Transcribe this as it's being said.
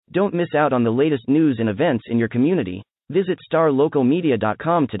Don't miss out on the latest news and events in your community. Visit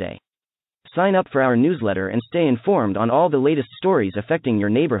starlocalmedia.com today. Sign up for our newsletter and stay informed on all the latest stories affecting your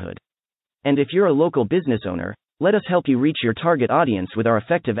neighborhood. And if you're a local business owner, let us help you reach your target audience with our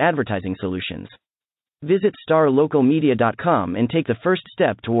effective advertising solutions. Visit starlocalmedia.com and take the first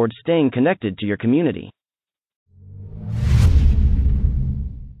step towards staying connected to your community.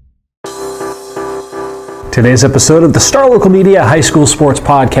 Today's episode of the Star Local Media High School Sports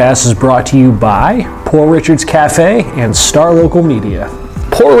Podcast is brought to you by Poor Richard's Cafe and Star Local Media.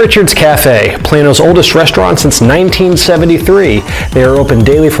 Poor Richard's Cafe, Plano's oldest restaurant since 1973. They are open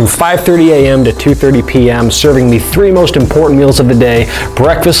daily from 5:30 a.m. to 2:30 p.m., serving the three most important meals of the day: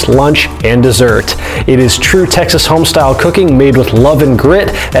 breakfast, lunch, and dessert. It is true Texas home-style cooking made with love and grit.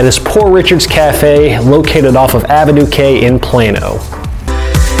 That is Poor Richard's Cafe, located off of Avenue K in Plano.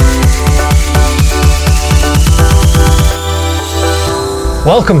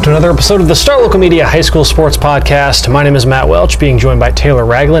 Welcome to another episode of the Star Local Media High School Sports Podcast. My name is Matt Welch, being joined by Taylor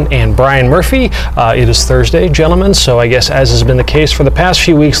Ragland and Brian Murphy. It is Thursday, gentlemen, so I guess as has been the case for the past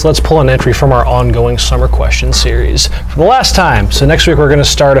few weeks, let's pull an entry from our ongoing summer question series for the last time. So next week we're going to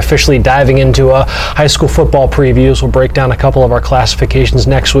start officially diving into high school football previews. We'll break down a couple of our classifications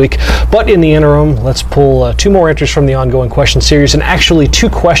next week, but in the interim, let's pull two more entries from the ongoing question series, and actually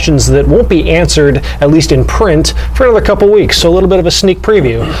two questions that won't be answered, at least in print, for another couple weeks. So a little bit of a sneak preview.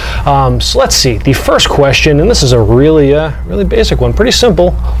 So let's see. The first question, and this is a really basic one, pretty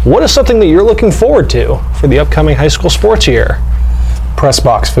simple. What is something that you're looking forward to for the upcoming high school sports year? Press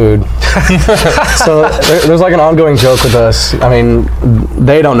box food. So there's like an ongoing joke with us. I mean,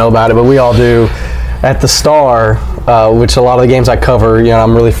 they don't know about it, but we all do. At the Star, which a lot of the games I cover,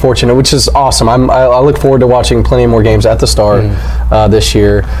 I'm really fortunate, which is awesome. I look forward to watching plenty more games at the Star this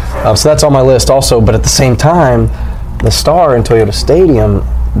year. So that's on my list also. But at the same time, the Star and Toyota Stadium,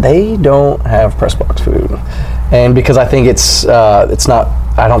 they don't have press box food, and because I think it's not.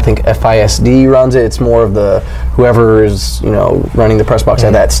 I don't think FISD runs it. It's more of the whoever is running the press box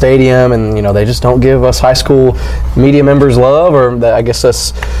at that stadium, and they just don't give us high school media members love, or I guess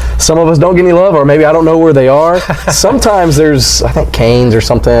some of us don't get any love, or maybe I don't know where they are. Sometimes there's, I think, Canes or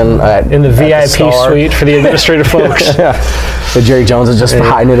something in the VIP suite for the administrative folks. Yeah, but Jerry Jones is just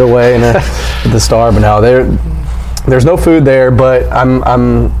hiding it away in the Star, but no, there's no food there, but I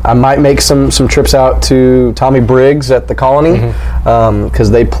might make some trips out to Tommy Briggs at the Colony, because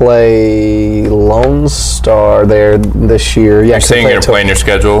they play Lone Star there this year. Yeah, you're saying you're playing your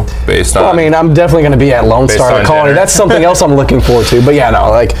schedule based on? Well, I mean, I'm definitely going to be at Lone Star at the Colony. That's something else I'm looking forward to. But yeah, no,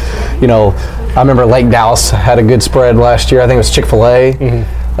 I remember Lake Dallas had a good spread last year. I think it was Chick-fil-A.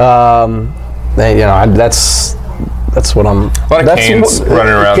 That's what I'm. A lot of Canes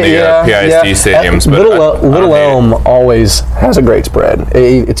running around the PISD stadiums. But Little Elm always has a great spread.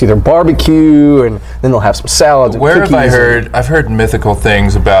 It's either barbecue, and then they'll have some salads. Where have I heard? I've heard mythical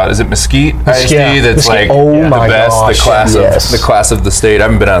things about. Is it Mesquite ISD? That's like the best, the class of the state. I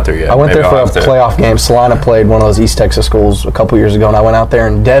haven't been out there yet. I went there for a playoff game. Salina played one of those East Texas schools a couple years ago, and I went out there.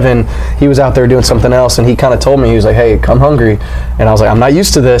 And Devin, he was out there doing something else, and he kind of told me, he was like, "Hey, come hungry," and I was like, "I'm not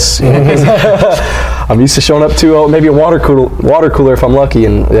used to this." I'm used to showing up to maybe a water cooler if I'm lucky.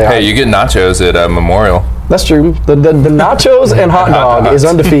 And hey, you get nachos at Memorial. That's true. The nachos and hot dog is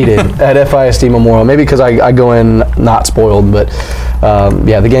undefeated at FISD Memorial. Maybe because I go in not spoiled, but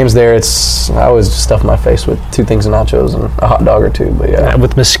the games there, I always just stuff my face with two things of nachos and a hot dog or two. But yeah,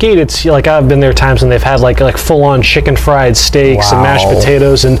 with Mesquite, it's like I've been there times when they've had like full-on chicken fried steaks and mashed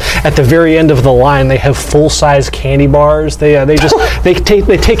potatoes, and at the very end of the line, they have full-size candy bars. They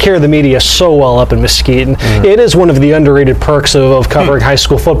take care of the media so well up in Mesquite, and it is one of the underrated perks of covering high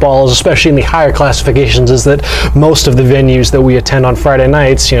school football, especially in the higher classifications, is that most of the venues that we attend on Friday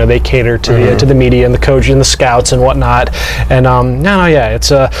nights, they cater to the media and the coach and the scouts and whatnot. And it's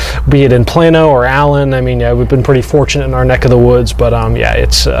be it in Plano or Allen. I mean, we've been pretty fortunate in our neck of the woods, but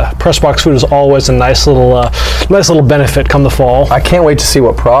it's press box food is always a nice little benefit come the fall. I can't wait to see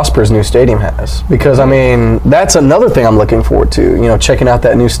what Prosper's new stadium has, because I mean that's another thing I'm looking forward to. Checking out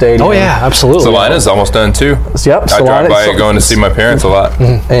that new stadium. Oh yeah, absolutely. Salina's almost done too. Yep, I drive by going to see my parents a lot.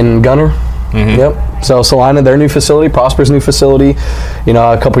 And Gunner. Yep. So Salina, their new facility, Prosper's new facility.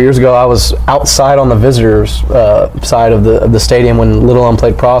 A couple years ago, I was outside on the visitors' side of the stadium when Little Elm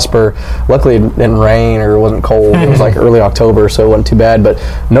played Prosper. Luckily, it didn't rain or it wasn't cold. It was like early October, so it wasn't too bad. But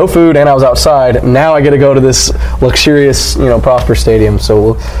no food, and I was outside. Now I get to go to this luxurious, Prosper Stadium.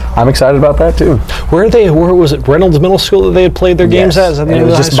 So I'm excited about that too. Where was it? Reynolds Middle School that they had played their games at? And it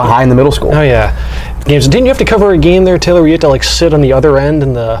was just behind the middle school. Oh yeah. Games. Didn't you have to cover a game there, Taylor, where you had to sit on the other end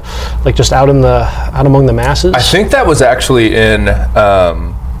and just out among the masses? I think that was actually in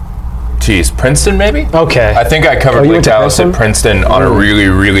Princeton maybe? Okay. I think I covered Lake Tahoe at Princeton on a really,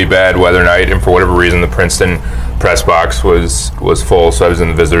 really bad weather night, and for whatever reason, the Princeton press box was full, so I was in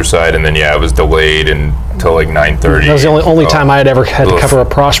the visitor side, and then it was delayed until like 9:30. That was the only time I had ever had to cover a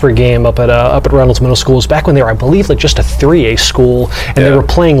Prosper game up at Reynolds Middle School. It was back when they were, I believe, like just a 3A school, and they were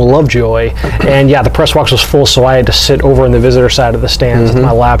playing Lovejoy, and the press box was full, so I had to sit over in the visitor side of the stands with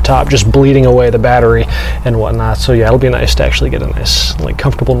my laptop, just bleeding away the battery and whatnot. So it'll be nice to actually get a nice, like,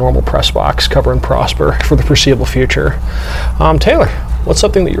 comfortable, normal press box covering Prosper for the foreseeable future. Taylor, what's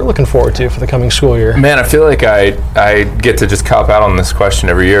something that you're looking forward to for the coming school year? Man, I feel like I get to just cop out on this question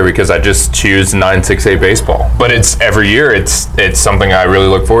every year because I just choose 9-6A baseball. But it's every year it's something I really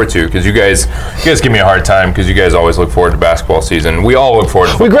look forward to because you guys give me a hard time because you guys always look forward to basketball season. We all look forward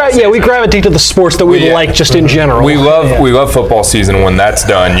to football season. We gravitate to the sports that we like just in general. We love football season. When that's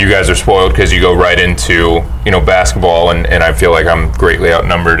done, you guys are spoiled because you go right into basketball, and I feel like I'm greatly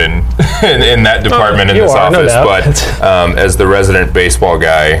outnumbered in that department in this office. But as the resident baseball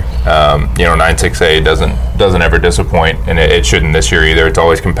guy, 9-6A doesn't ever disappoint, and it shouldn't this year either. It's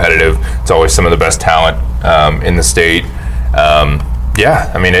always competitive. It's always some of the best talent in the state.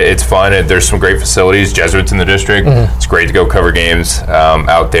 It's fun. There's some great facilities. Jesuits in the district. It's great to go cover games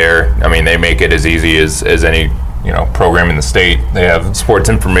out there. I mean, they make it as easy as any program in the state. They have sports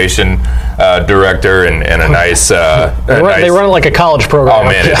information director and a nice. They run it like a college program. Oh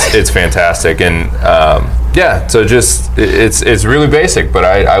man, it's fantastic, and so just it's really basic. But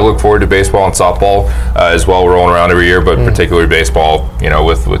I look forward to baseball and softball as well, rolling around every year. But particularly baseball,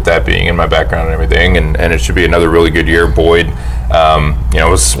 with that being in my background and everything, and it should be another really good year. Boyd,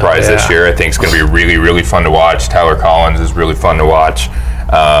 was a surprise this year. I think it's going to be really, really fun to watch. Tyler Collins is really fun to watch.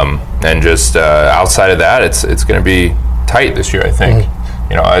 And just outside of that, it's going to be tight this year, I think.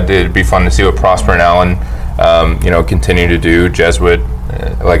 It'd be fun to see what Prosper and Allen, continue to do. Jesuit,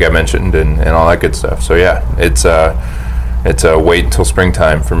 like I mentioned, and all that good stuff. So it's a wait until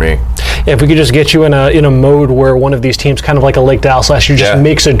springtime for me. Yeah, if we could just get you in a mode where one of these teams, kind of like a Lake Dallas last year, just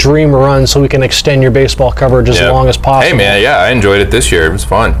makes a dream run, so we can extend your baseball coverage as long as possible. Hey man, I enjoyed it this year. It was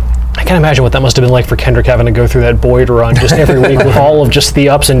fun. I can't imagine what that must have been like for Kendrick having to go through that Boyd run just every week with all of just the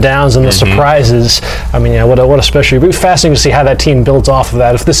ups and downs and the surprises. I mean, what a special year. It'd be fascinating to see how that team builds off of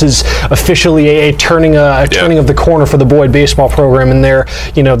that. If this is officially a turning of the corner for the Boyd baseball program, and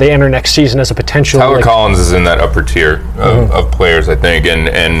they enter next season as a potential. Tyler Collins is in that upper tier of players, I think,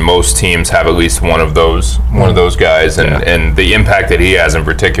 and most teams have at least one of those guys, and the impact that he has in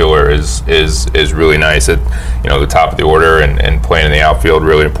particular is really nice at the top of the order and playing in the outfield,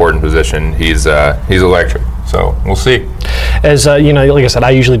 really important position. He's electric. So we'll see. As like I said, I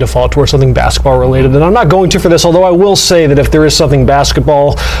usually default towards something basketball related, and I'm not going to for this. Although I will say that if there is something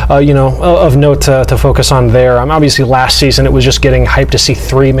basketball, of note to focus on there, obviously last season it was just getting hyped to see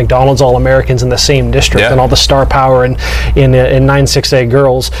 3 McDonald's All-Americans in the same district and all the star power in 9-6A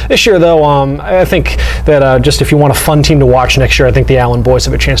girls. This year, though, I think that just if you want a fun team to watch next year, I think the Allen boys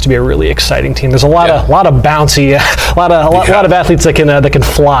have a chance to be a really exciting team. There's a lot of bouncy, a lot of athletes that can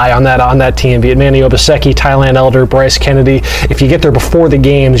fly on that team. Be it Manny Obaseki, Thailand Elder, Bryce Kennedy. If you get there before the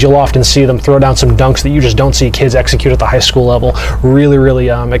games, you'll often see them throw down some dunks that you just don't see kids execute at the high school level. Really, really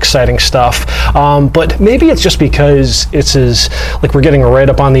exciting stuff. But maybe it's just because like we're getting right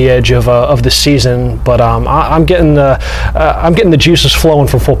up on the edge of the season. But I'm getting the juices flowing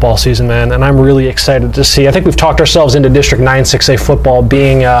from football season, man, and I'm really excited to see. I think we've talked ourselves into District 9-6A football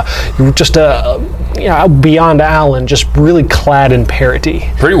being just beyond Allen, just really clad in parity.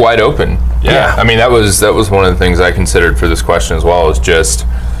 Pretty wide open. Yeah. I mean, that was one of the things I considered for this question as well, is just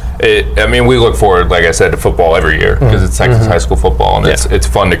we look forward, like I said, to football every year because it's Texas high school football, and it's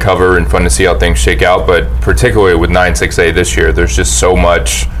fun to cover and fun to see how things shake out. But particularly with 9-6A this year, there's just so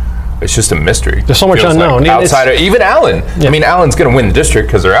much. It's just a mystery. There's so much unknown. Like outside of even Allen. Yeah. I mean, Allen's going to win the district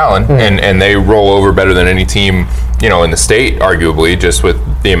because they're Allen, and they roll over better than any team, in the state, arguably, just with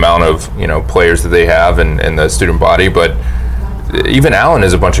the amount of, players that they have and the student body. But even Allen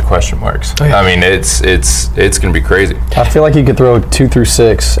is a bunch of question marks. Oh, yeah. I mean, it's going to be crazy. I feel like you could throw 2 through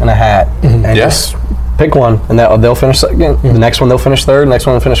 6 in a hat and just pick one, and they'll finish second. The next one they'll finish third. The next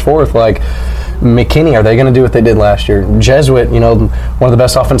one they'll finish fourth. Like McKinney, are they going to do what they did last year? Jesuit, one of the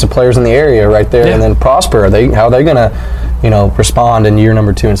best offensive players in the area, right there. Yeah. And then Prosper, how are they going to, respond in year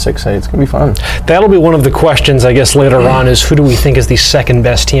number 2 in 6A? It's going to be fun. That'll be one of the questions, I guess, later on. Is who do we think is the second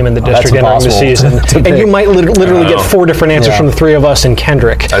best team in the district entering the season? And you might literally get 4 different answers from the 3 of us and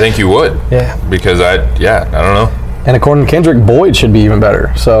Kendrick. I think you would. Yeah. Because I don't know. And according to Kendrick, Boyd should be even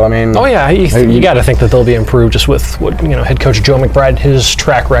better. So, I mean... Oh, yeah. You got to think that they'll be improved just with what, head coach Joe McBride, his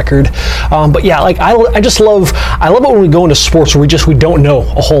track record. But, yeah, I just love it when we go into sports where we don't know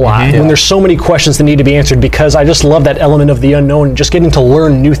a whole lot. Mm-hmm. When there's so many questions that need to be answered, because I just love that element of the unknown, just getting to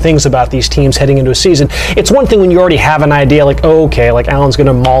learn new things about these teams heading into a season. It's one thing when you already have an idea, like, Allen's going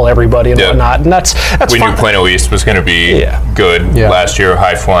to maul everybody and whatnot. And that's we fine. Knew Plano East was going to be good last year,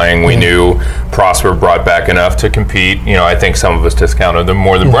 high-flying. We knew Prosper brought back enough to compete. I think some of us discounted them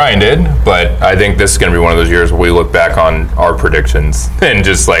more than Brian did, but I think this is going to be one of those years where we look back on our predictions and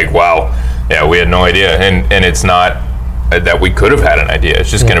just like, wow, we had no idea. And it's not that we could have had an idea.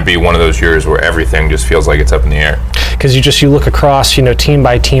 It's just going to be one of those years where everything just feels like it's up in the air. Because you look across, team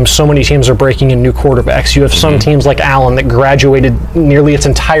by team, so many teams are breaking in new quarterbacks. You have some teams like Allen that graduated nearly its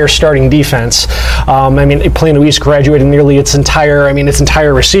entire starting defense. Plano East graduated nearly its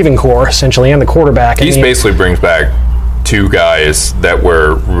entire receiving core, essentially, and the quarterback. East basically brings back 2 guys that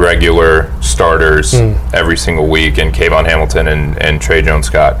were regular starters every single week, and Kayvon Hamilton and Trey Jones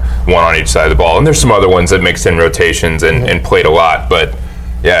Scott, one on each side of the ball. And there's some other ones that mixed in rotations and played a lot. But,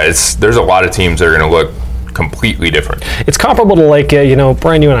 there's a lot of teams that are going to look completely different. It's comparable to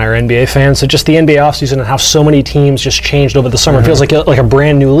Brian, you and I are NBA fans, so just the NBA offseason and how so many teams just changed over the summer. It feels like a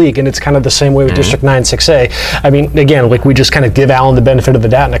brand new league, and it's kind of the same way with District 9 6A. Again, we just kind of give Allen the benefit of the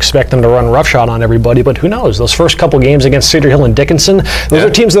doubt and expect them to run roughshod on everybody, but who knows? Those first couple games against Cedar Hill and Dickinson, those are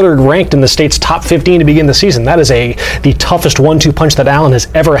teams that are ranked in the state's top 15 to begin the season. That is the toughest 1-2 punch that Allen has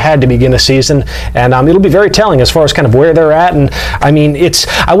ever had to begin a season, and it'll be very telling as far as kind of where they're at. And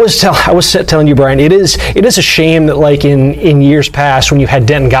I was telling you, Brian, it is a shame that in years past when you had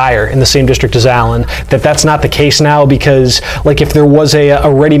Denton Geyer in the same district as Allen, that's not the case now, because if there was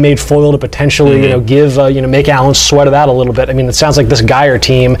a ready-made foil to potentially give make Allen sweat it out a little bit. It sounds like this Geyer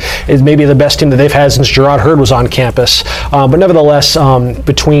team is maybe the best team that they've had since Gerard Hurd was on campus. But nevertheless,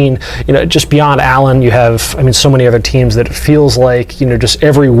 between just beyond Allen, you have so many other teams that it feels like just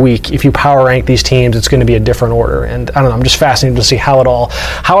every week, if you power rank these teams, it's going to be a different order. And I don't know, I'm just fascinated to see how it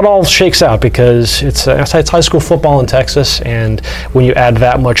all shakes out, because it's high school football in Texas, and when you add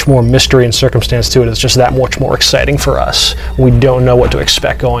that much more mystery and circumstance to it, it's just that much more exciting for us. We don't know what to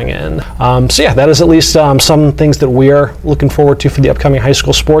expect going in. That is at least some things that we are looking forward to for the upcoming high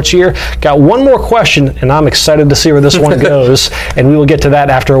school sports year. Got one more question, and I'm excited to see where this one goes, and we will get to that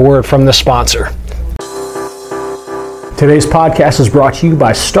after a word from the sponsor. Today's podcast is brought to you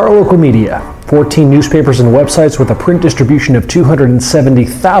by Star Local Media. 14 newspapers and websites with a print distribution of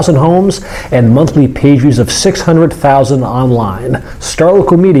 270,000 homes and monthly page views of 600,000 online. Star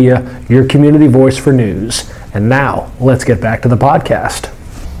Local Media, your community voice for news. And now, let's get back to the podcast.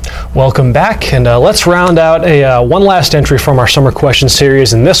 Welcome back, and let's round out one last entry from our summer question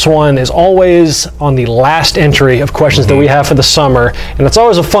series, and this one is always on the last entry of questions that we have for the summer, and it's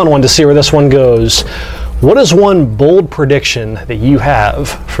always a fun one to see where this one goes. What is one bold prediction that you have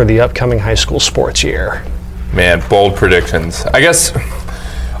for the upcoming high school sports year? Man, bold predictions. I guess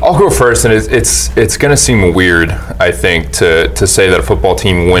I'll go first, and it's going to seem weird, I think, to say that a football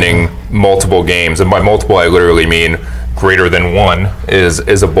team winning multiple games, and by multiple I literally mean greater than one,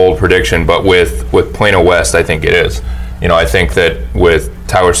 is a bold prediction. But with Plano West, I think it is. I think that with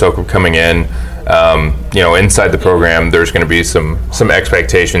Tyler Sokol coming in, inside the program, there's going to be some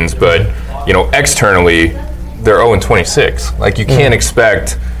expectations, but externally, they're 0-26. You can't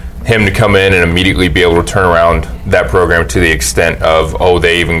expect him to come in and immediately be able to turn around that program to the extent of,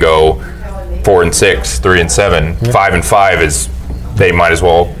 they even go 4-6, 3-7, 5-5 is, they might as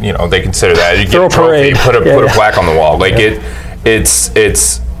well, they consider that. You get a trophy, put a plaque on the wall. It's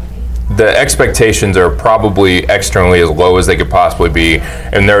the expectations are probably externally as low as they could possibly be,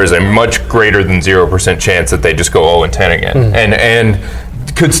 and there is a much greater than 0% chance that they just go 0-10 again. And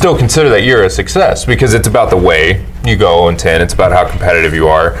could still consider that year a success, because it's about the way you go 0-10. It's about how competitive you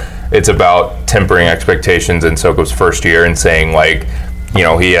are. It's about tempering expectations in Sokol's first year and saying,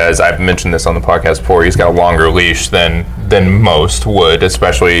 he has, I've mentioned this on the podcast before, he's got a longer leash than most would,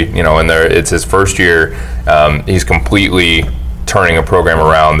 especially, it's his first year. He's completely turning a program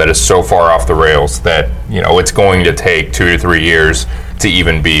around that is so far off the rails that, it's going to take 2 to 3 years to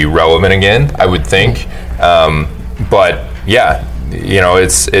even be relevant again, I would think. But yeah,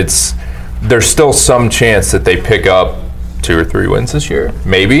 it's there's still some chance that they pick up 2 or 3 wins this year.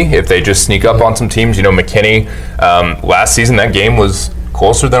 Maybe if they just sneak up on some teams. McKinney, last season that game was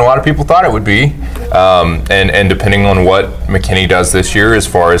closer than a lot of people thought it would be. And depending on what McKinney does this year as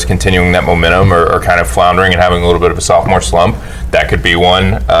far as continuing that momentum or kind of floundering and having a little bit of a sophomore slump, that could be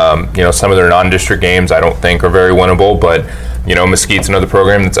one. Some of their non-district games I don't think are very winnable, but Mesquite's another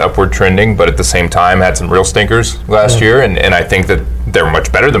program that's upward trending, but at the same time had some real stinkers last year, and I think that they're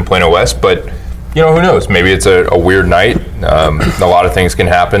much better than Plano West, but who knows? Maybe it's a weird night. A lot of things can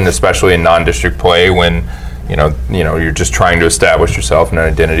happen, especially in non-district play when you're just trying to establish yourself and an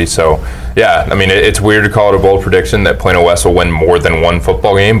identity. So, yeah, I mean, it's weird to call it a bold prediction that Plano West will win more than one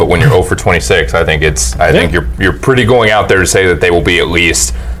football game, but when you're 0 for 26, I think you're pretty going out there to say that they will be at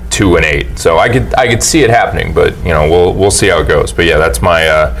least 2-8. So I could see it happening, but we'll see how it goes. But yeah, that's my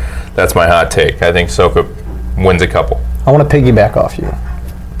hot take. I think Soka wins a couple. I want to piggyback off you.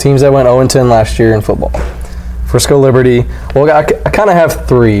 Teams that went 0-10 last year in football. Frisco Liberty. Well, I kind of have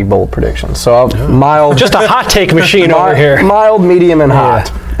 3 bold predictions. So mild. Just a hot take machine over here. Mild, medium, and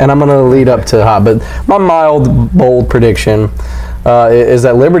hot. And I'm going to lead up to hot. But my mild, bold prediction is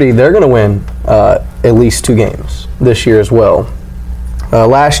that Liberty, they're going to win at least 2 games this year as well.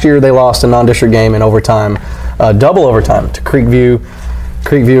 Last year, they lost a non-district game in overtime, double overtime, to Creekview.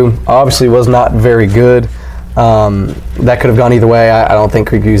 Creekview obviously was not very good. That could have gone either way. I don't think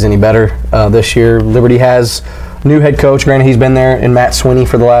Creekview is any better this year. Liberty has new head coach. Granted, he's been there in Matt Swinney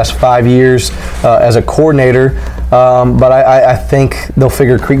for the last 5 years as a coordinator. But I think they'll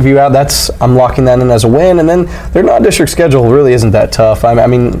figure Creekview out. I'm locking that in as a win. And then their non-district schedule really isn't that tough. I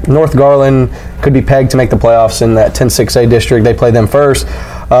mean, North Garland could be pegged to make the playoffs in that 10-6A district. They play them first.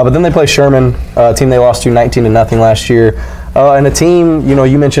 But then they play Sherman, a team they lost to 19-0 last year. And a team,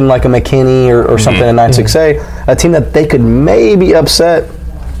 you mentioned like a McKinney or something in 9-6A, a team that they could maybe upset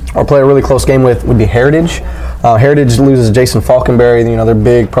or play a really close game with would be Heritage. Heritage loses Jason Falkenberry, their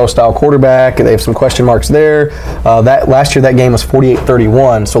big pro-style quarterback. They have some question marks there. That last year, that game was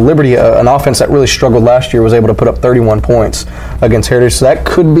 48-31. So Liberty, an offense that really struggled last year, was able to put up 31 points against Heritage. So that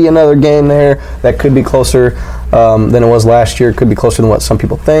could be another game there. That could be closer than it was last year. It could be closer than what some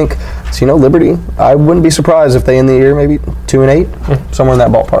people think. So, Liberty, I wouldn't be surprised if they end the year maybe 2-8, somewhere in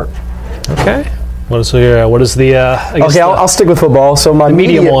that ballpark. Okay. What is the I'll stick with football. So my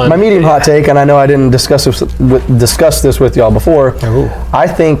medium hot take, and I know I didn't discuss this with y'all before. Ooh. I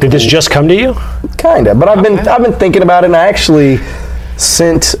think did this just come to you? Kinda, but I've been thinking about it, and I actually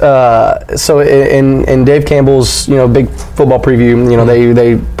sent in Dave Campbell's big football preview.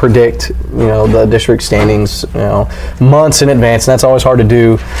 They predict the district standings months in advance, and that's always hard to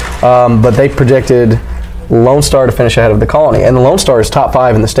do. But they predicted Lone Star to finish ahead of the Colony, and the Lone Star is top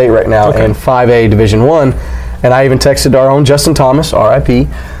 5 in the state right now in 5A Division 1. And I even texted our own Justin Thomas, R.I.P.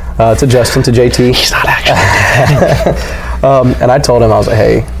 To Justin, to JT. He's not actually. And I told him, I was like,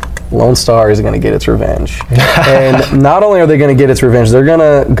 hey, Lone Star is going to get its revenge. And not only are they going to get its revenge, they're going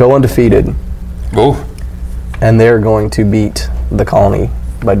to go undefeated. Ooh. And they're going to beat the Colony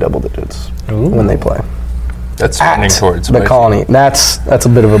by double digits when they play. That's trending towards the Colony. That's a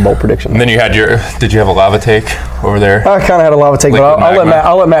bit of a bold prediction. And then did you have a lava take over there? I kind of had a lava take, but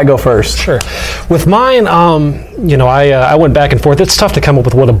I'll let Matt go first. Sure. With mine, I went back and forth. It's tough to come up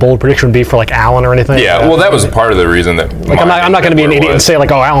with what a bold prediction would be for like Allen or anything. Yeah, well, that was part of the reason that. Like I'm not going to be an idiot and say like,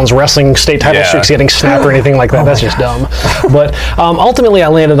 oh, Allen's wrestling state title streak's getting snapped or anything like that. That's just dumb. But ultimately, I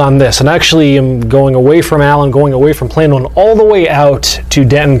landed on this, and actually, am going away from Allen, going away from Plano, and all the way out to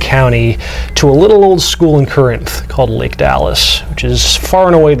Denton County to a little old school in Corinth called Lake Dallas, which is far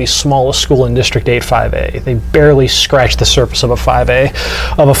and away the smallest school in District 8 5A. They barely scratch the surface of a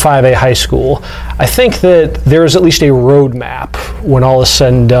 5A high school. I think that there is at least a roadmap when all is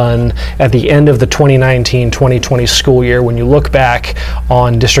said and done at the end of the 2019-2020 school year when you look back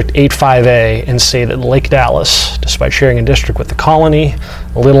on District 8 5A and say that Lake Dallas, despite sharing a district with the Colony,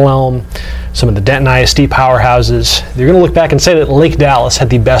 Little Elm, some of the Denton ISD powerhouses, you're going to look back and say that Lake Dallas had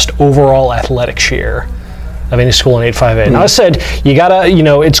the best overall athletic share of any school in 8-5A. Now I said you gotta,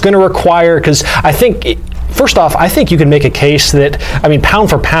 it's going to require, because I think First off, I think you can make a case that, pound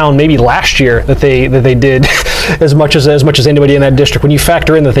for pound, maybe last year that they did as much as anybody in that district. When you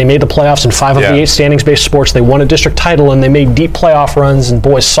factor in that they made the playoffs in 5 of the 8 standings-based sports, they won a district title, and they made deep playoff runs in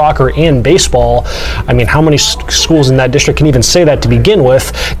boys soccer and baseball. How many schools in that district can even say that to begin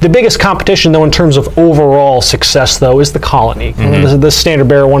with? The biggest competition, though, in terms of overall success, though, is the Colony. Mm-hmm. The Standard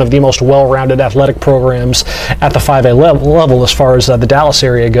Bearer, one of the most well-rounded athletic programs at the 5A level as far as the Dallas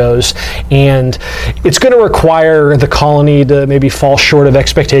area goes, and it's going to require the Colony to maybe fall short of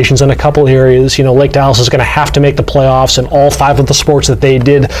expectations in a couple areas. Lake Dallas is going to have to make the playoffs in all 5 of the sports that they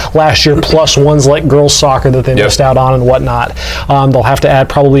did last year, plus ones like girls soccer that they missed out on and whatnot. They'll have to add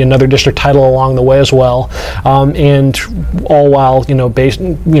probably another district title along the way as well, and all while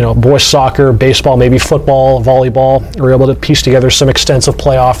boys soccer, baseball, maybe football, volleyball are able to piece together some extensive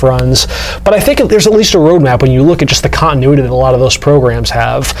playoff runs. But I think there's at least a roadmap when you look at just the continuity that a lot of those programs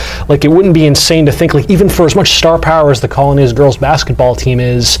have. Like, it wouldn't be insane to think, like, even for as much star power as the Colony's girls basketball team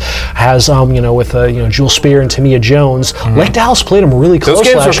has with Jewel Spear and Tamia Jones, Lake Dallas played them really close last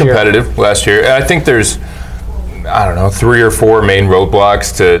year. Those games were competitive last year. And I think there's 3 or 4 main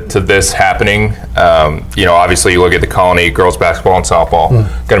roadblocks to this happening. Obviously you look at the Colony girls basketball and softball,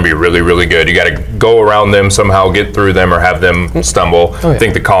 going to be really, really good. You got to go around them somehow, get through them, or have them stumble. I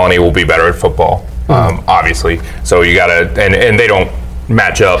think the Colony will be better at football, obviously. So you got to, and they don't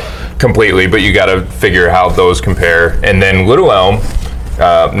match up completely, but you got to figure how those compare. And then Little Elm,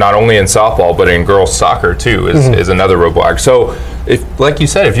 not only in softball but in girls soccer too, is another roadblock. So, like you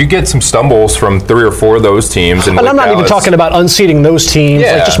said, if you get some stumbles from 3 or 4 of those teams, and I'm not even talking about unseating those teams.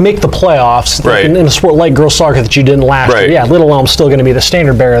 Like, just make the playoffs in a sport like girls soccer that you didn't last year. Yeah, Little Elm's still going to be the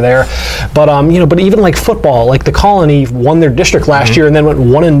standard bearer there, but but even like football, like the Colony won their district last year and then went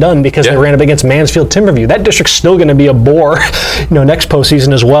one and done because they ran up against Mansfield Timberview. That district's still going to be a bore, next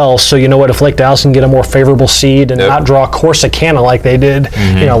postseason as well. So if Lake Dallas can get a more favorable seed and not draw Corsicana like they did,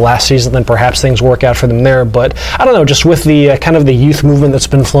 last season, then perhaps things work out for them there. But I don't know, just with the kind of the youth movement that's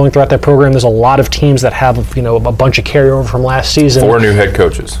been flowing throughout that program, there's a lot of teams that have a bunch of carryover from last season. 4 new head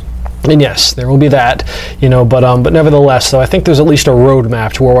coaches. And yes, there will be that, but nevertheless, though, I think there's at least a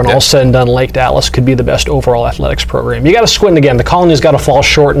roadmap to where when all's said and done, Lake Dallas could be the best overall athletics program. You got to squint again. The Colony's got to fall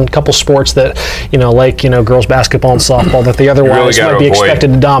short in a couple sports that, girls basketball and softball that the other ones might be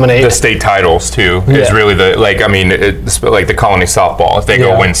expected to dominate. The state titles too is really like the Colony softball. If they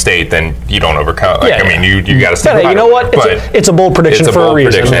go win state, then you don't overcome. You got to stay. You know what? It's a bold prediction for a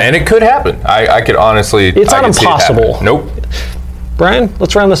reason, and it could happen. I could honestly. It's not impossible. Nope. Brian,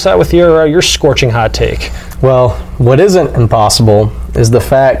 let's round this out with your scorching hot take. Well, what isn't impossible is the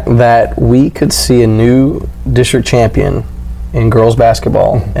fact that we could see a new district champion in girls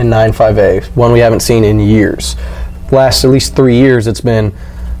basketball in 9-5A, one we haven't seen in years. Last at least 3 years, it's been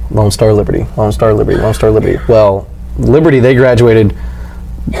Lone Star Liberty, Lone Star Liberty, Lone Star Liberty. Well, Liberty, they graduated,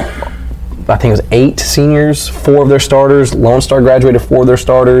 I think it was 8 seniors, 4 of their starters. Lone Star graduated 4 of their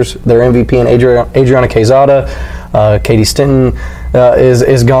starters. Their MVP and Adriana Quezada, Katie Stinton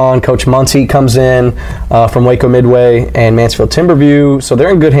is gone. Coach Muncie comes in from Waco Midway and Mansfield Timberview. So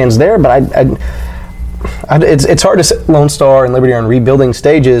they're in good hands there, but it's hard to say Lone Star and Liberty are in rebuilding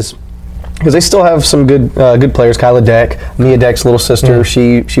stages because they still have some good players. Kyla Deck, Mia Deck's little sister,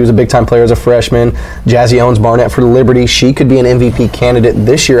 she was a big-time player as a freshman. Jazzy Owens Barnett for Liberty. She could be an MVP candidate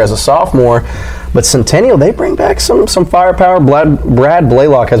this year as a sophomore. But Centennial, they bring back some firepower. Brad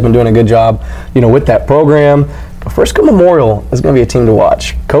Blaylock has been doing a good job, with that program. But Frisco Memorial is going to be a team to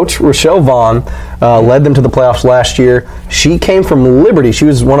watch. Coach Rochelle Vaughn led them to the playoffs last year. She came from Liberty. She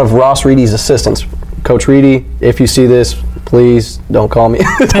was one of Ross Reedy's assistants. Coach Reedy, if you see this, please don't call me.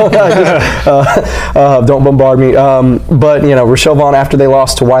 Don't bombard me. But Rochelle Vaughn, after they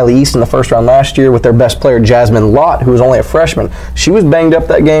lost to Wiley East in the first round last year with their best player Jasmine Lott, who was only a freshman, she was banged up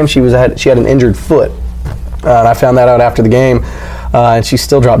that game. She had an injured foot, and I found that out after the game. And she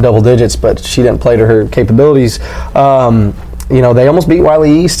still dropped double digits, but she didn't play to her capabilities. They almost beat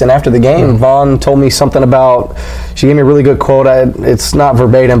Wiley East, and after the game, Vaughn told me something about, she gave me a really good quote. It's not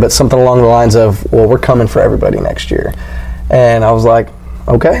verbatim, but something along the lines of, well, we're coming for everybody next year. And I was like,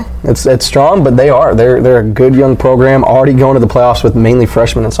 okay, it's strong, but they're a good young program, already going to the playoffs with mainly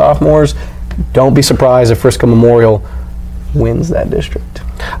freshmen and sophomores. Don't be surprised if Frisco Memorial wins that district.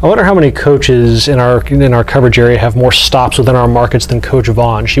 I wonder how many coaches in our coverage area have more stops within our markets than Coach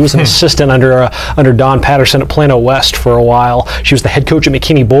Vaughn. She was an assistant under Don Patterson at Plano West for a while. She was the head coach at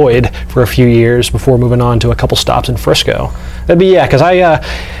McKinney Boyd for a few years before moving on to a couple stops in Frisco. That'd be because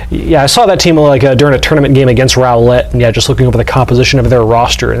I saw that team during a tournament game against Rowlett, and just looking over the composition of their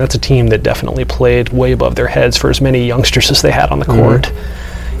roster, and that's a team that definitely played way above their heads for as many youngsters as they had on the court.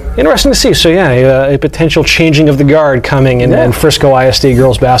 Interesting to see. So, a potential changing of the guard coming in Frisco ISD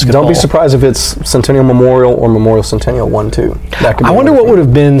girls basketball. Don't be surprised if it's Centennial Memorial or Memorial Centennial 1-2. I wonder what would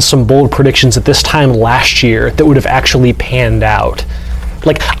have been some bold predictions at this time last year that would have actually panned out.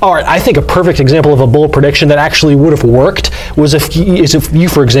 All right, I think a perfect example of a bold prediction that actually would have worked was if you,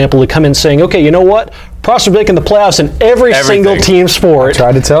 for example, had come in saying, okay, you know what? Prosper's making the playoffs in every single team sport.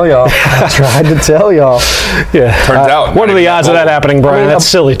 Tried to tell y'all. Yeah. Turns out. What are the odds of that happening, Brian? That's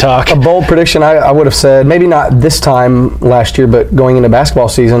silly talk. A bold prediction, I would have said, maybe not this time last year, but going into basketball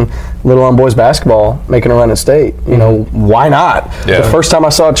season, Little on boys basketball making a run at state. You know, why not? Yeah. The first time I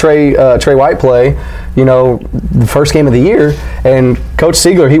saw Trey White play, you know, the first game of the year, and Coach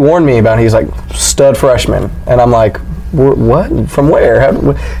Siegler, he warned me about it. He's like, stud freshman. And I'm like, what? From where?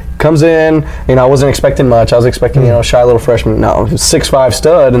 Comes in, you know, I wasn't expecting much. I was expecting, you know, a shy little freshman. No, 6'5"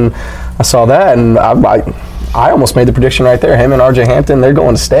 stud, and I saw that, and I almost made the prediction right there. Him and RJ Hampton, they're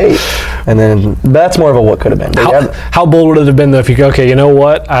going to state. And then that's more of a what could have been. How bold would it have been, though, if you go, okay, you know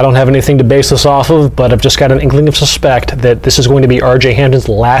what? I don't have anything to base this off of, but I've just got an inkling of suspect that this is going to be RJ Hampton's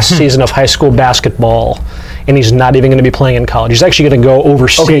last season of high school basketball, and he's not even going to be playing in college. He's actually going to go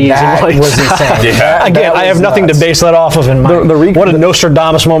overseas. Okay, that was insane. Yeah. Again, I have nothing to base that off of in mind. What a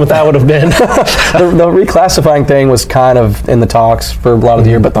Nostradamus moment that would have been. The reclassifying thing was kind of in the talks for a lot of the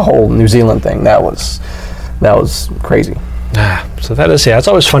year, but the whole New Zealand thing, that was crazy. So that is, it's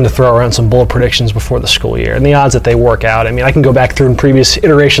always fun to throw around some bold predictions before the school year, and the odds that they work out. I mean, I can go back through in previous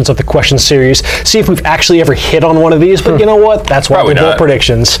iterations of the question series, see if we've actually ever hit on one of these, but you know what? That's why we bold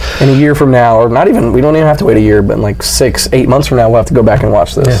predictions. In a year from now, or not even, we don't even have to wait a year, but in like 6-8 months from now, we'll have to go back and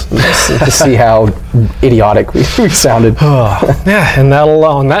watch this to see how idiotic we sounded. And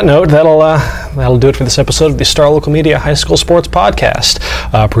on that note, that'll do it for this episode of the Star Local Media High School Sports Podcast.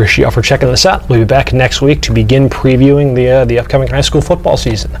 Appreciate y'all for checking this out. We'll be back next week to begin previewing the upcoming high school football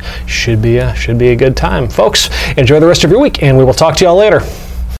season. Should be a good time. Folks, enjoy the rest of your week, and we will talk to y'all later.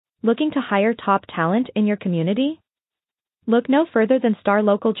 Looking to hire top talent in your community? Look no further than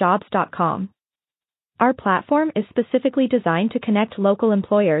starlocaljobs.com. Our platform is specifically designed to connect local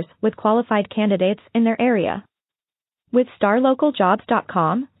employers with qualified candidates in their area. With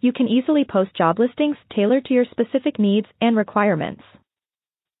starlocaljobs.com, you can easily post job listings tailored to your specific needs and requirements.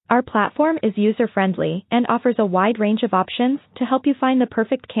 Our platform is user-friendly and offers a wide range of options to help you find the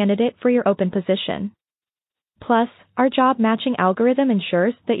perfect candidate for your open position. Plus, our job matching algorithm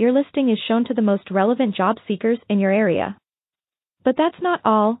ensures that your listing is shown to the most relevant job seekers in your area. But that's not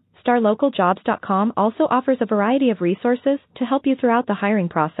all. StarLocalJobs.com also offers a variety of resources to help you throughout the hiring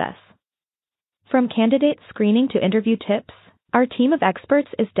process. From candidate screening to interview tips, our team of experts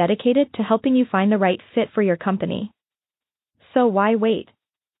is dedicated to helping you find the right fit for your company. So why wait?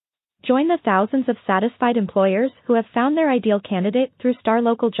 Join the thousands of satisfied employers who have found their ideal candidate through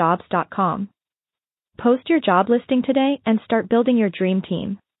StarLocalJobs.com. Post your job listing today and start building your dream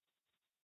team.